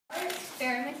Our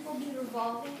experiment will be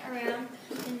revolving around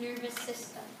the nervous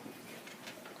system.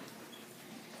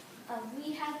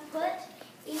 We have put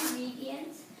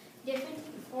ingredients,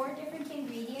 four different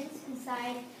ingredients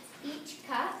inside each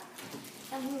cup,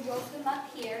 and we wrote them up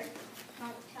here.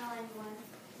 Don't tell anyone.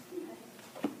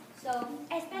 So,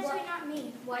 Especially not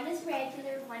me. One is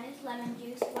regular, one is lemon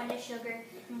juice, one is sugar,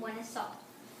 and one is salt.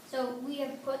 So we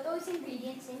have put those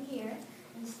ingredients in here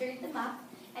and stirred them up,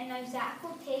 and now Zach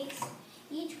will taste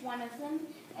each one of them,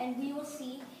 and we will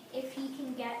see if he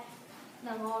can get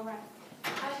them all right.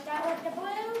 I'll start with the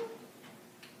blue.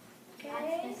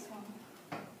 That's this one.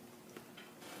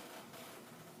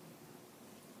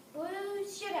 Blue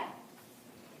sugar.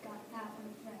 Got that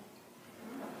one right.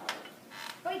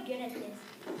 Very good at this.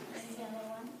 This is the other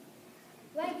one.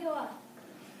 Regular.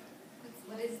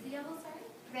 What is the yellow, sorry?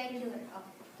 Regular. Oh,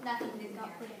 nothing did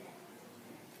not put in it.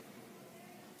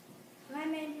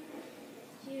 Lemon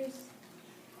juice.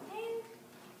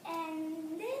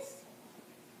 And this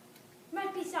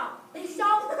might be salt. It's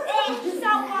salt.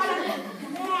 Salt water.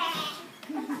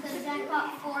 So Zach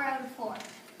got 4 out of 4.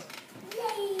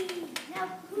 Yay. Now,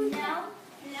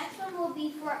 the next one will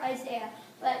be for Isaiah,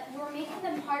 but we're making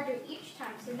them harder each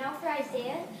time. So now for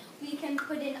Isaiah, we can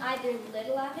put in either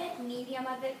little of it, medium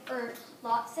of it, or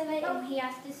lots of it, and he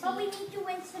has to see. But we need to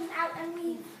rinse them out and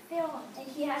we fill. And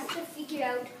he has to figure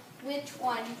out which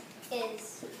one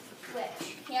is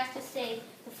which. He has to say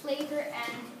the flavor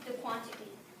and the quantity.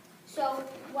 So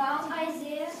while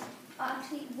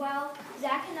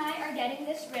Zach and I are getting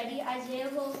this ready, Isaiah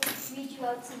will read you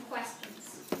out some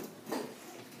questions.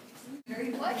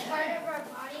 What part of our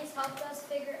bodies helped us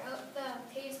figure out the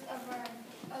taste of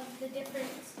the different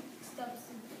stuffs?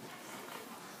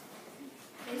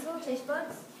 Hazel, taste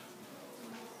buds.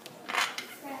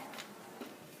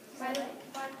 By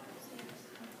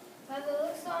the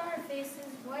looks on our faces,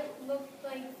 what looked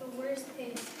like the worst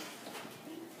taste?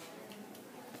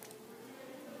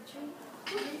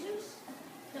 Lemon juice?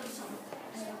 No, salt.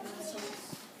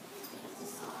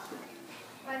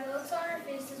 By the looks on our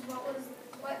faces,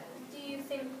 what do you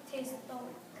think taste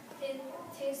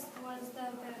was the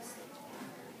best?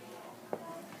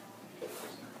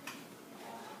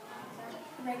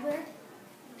 Regular?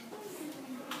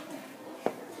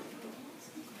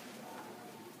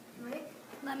 Mike?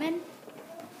 Lemon?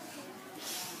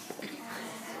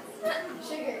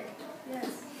 Sugar.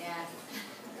 Yes. Yes.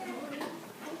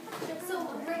 So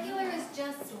regular is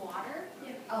just water?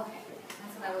 Yeah. Okay,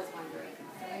 that's what I was wondering.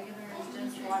 So regular is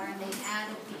just water, and they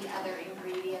added the other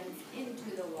ingredients into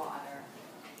the water.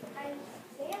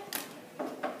 Isaiah,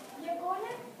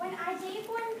 when Isaiah's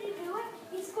going to do it,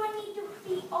 he's going to need to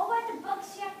be over at the book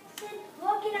section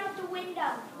looking out the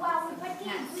window while we put the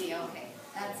Can't see, ingredients. okay,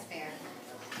 that's fair.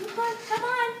 Come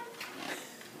on.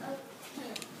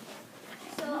 Okay.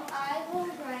 So I will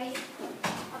write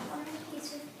up on a piece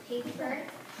of paper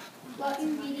what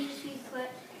ingredients we put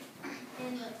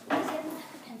in the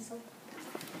pencil.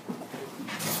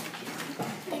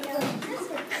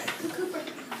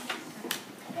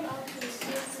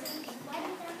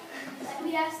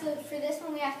 For this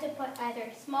one, we have to put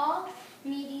either small,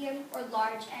 medium, or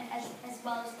large, and as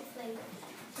well as the flavor.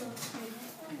 So for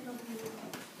this one, it'll be.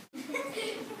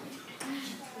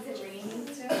 Is it raining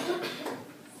still? It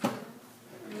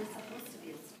was supposed to be.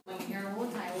 When you're here all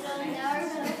time. So now we're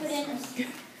going to put in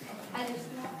either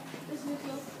small.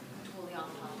 Totally off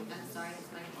topic. I'm sorry,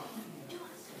 it's my fault.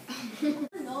 No,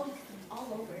 because it's all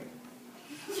over.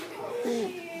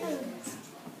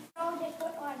 Oh, they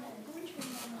put on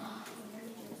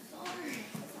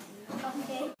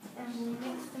Okay, and we'll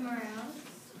mix them around.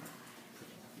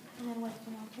 And then whisk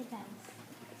them onto them.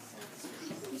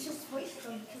 You just whisk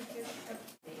them.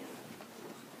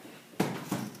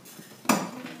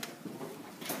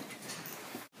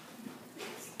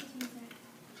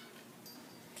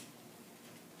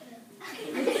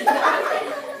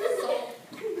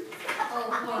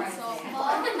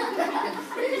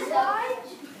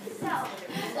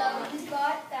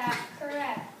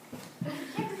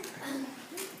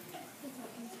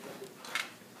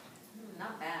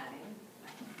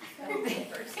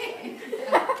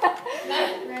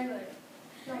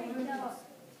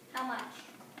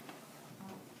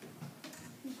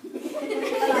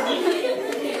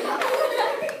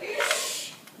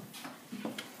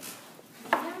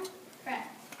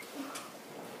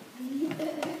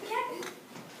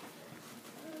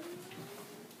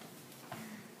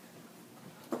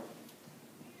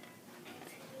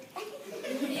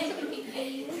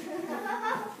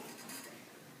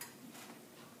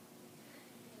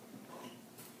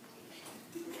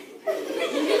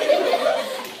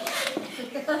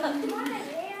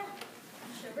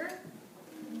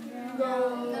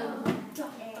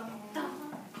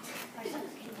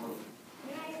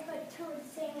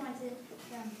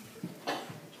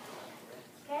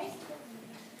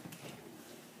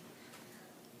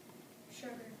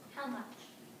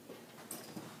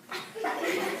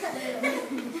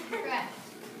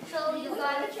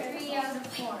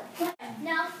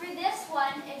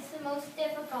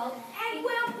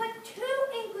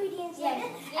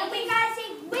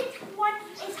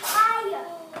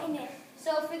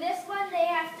 So for this one, they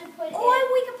have to put Or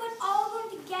we can put all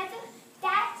of them together.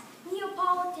 That's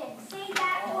Neapolitan. Say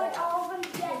that, put all of them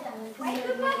together. Right,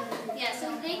 Cooper? Yeah,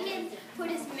 so they can put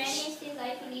as many as they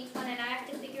like in each one, and I have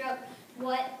to figure out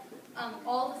what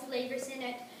all the flavors in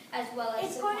it, as well as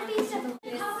It's the going to be some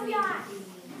quantity. cover your eyes.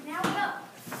 Now go.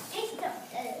 Taste them.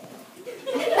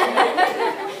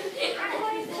 I'm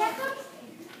going to check them.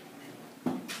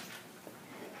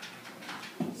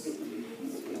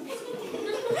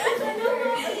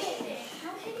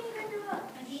 How can you even look?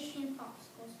 Are these hand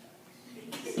popsicles?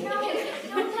 No,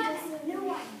 that's new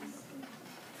ones.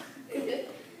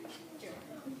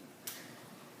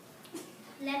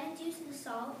 Lemon juice and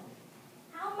salt.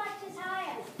 How much is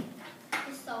higher?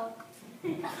 The salt.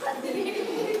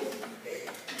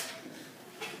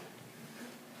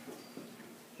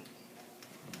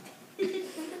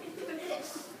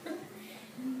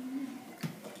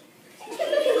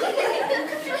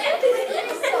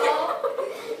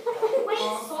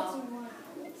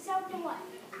 Salt and what?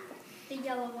 The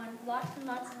yellow one. Lots and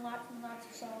lots and lots and lots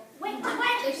of salt. Wait,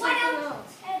 There's what something else?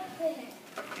 else. Everything.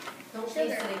 Don't Sugar.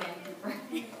 taste it again,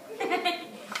 Cooper.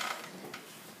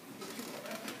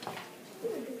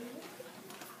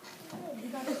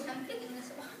 I'm picking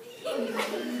this one.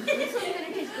 This one's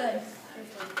gonna taste good.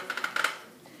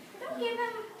 Don't give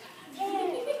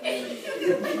him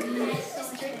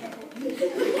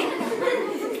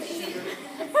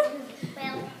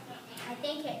Well, I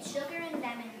think it's sugar and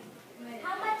lemon.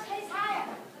 How much is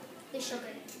higher? The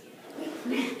sugar.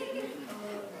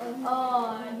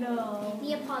 Oh, no.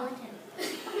 Neapolitan.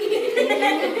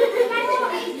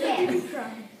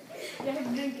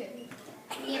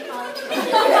 Neapolitan.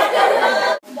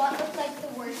 What looks like the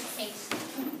worst taste?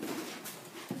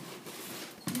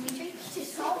 Dimitri?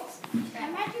 Salt.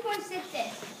 I'm actually going to sip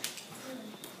this.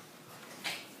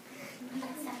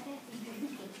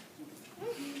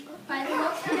 By the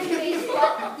looks of the taste,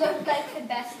 what looked like the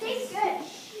best taste? Good.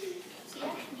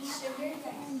 Sugar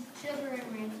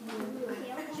and ranch.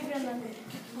 Sugar and lemon.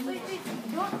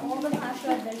 Don't all the have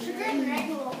to have sugar and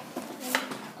ranch.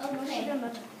 Okay.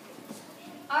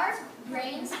 Our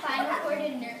brain's spinal cord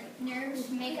and nerves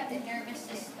make up the nervous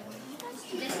system.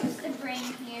 This is the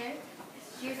brain here.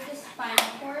 Here's the spinal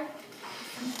cord.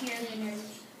 And here are the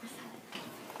nerves.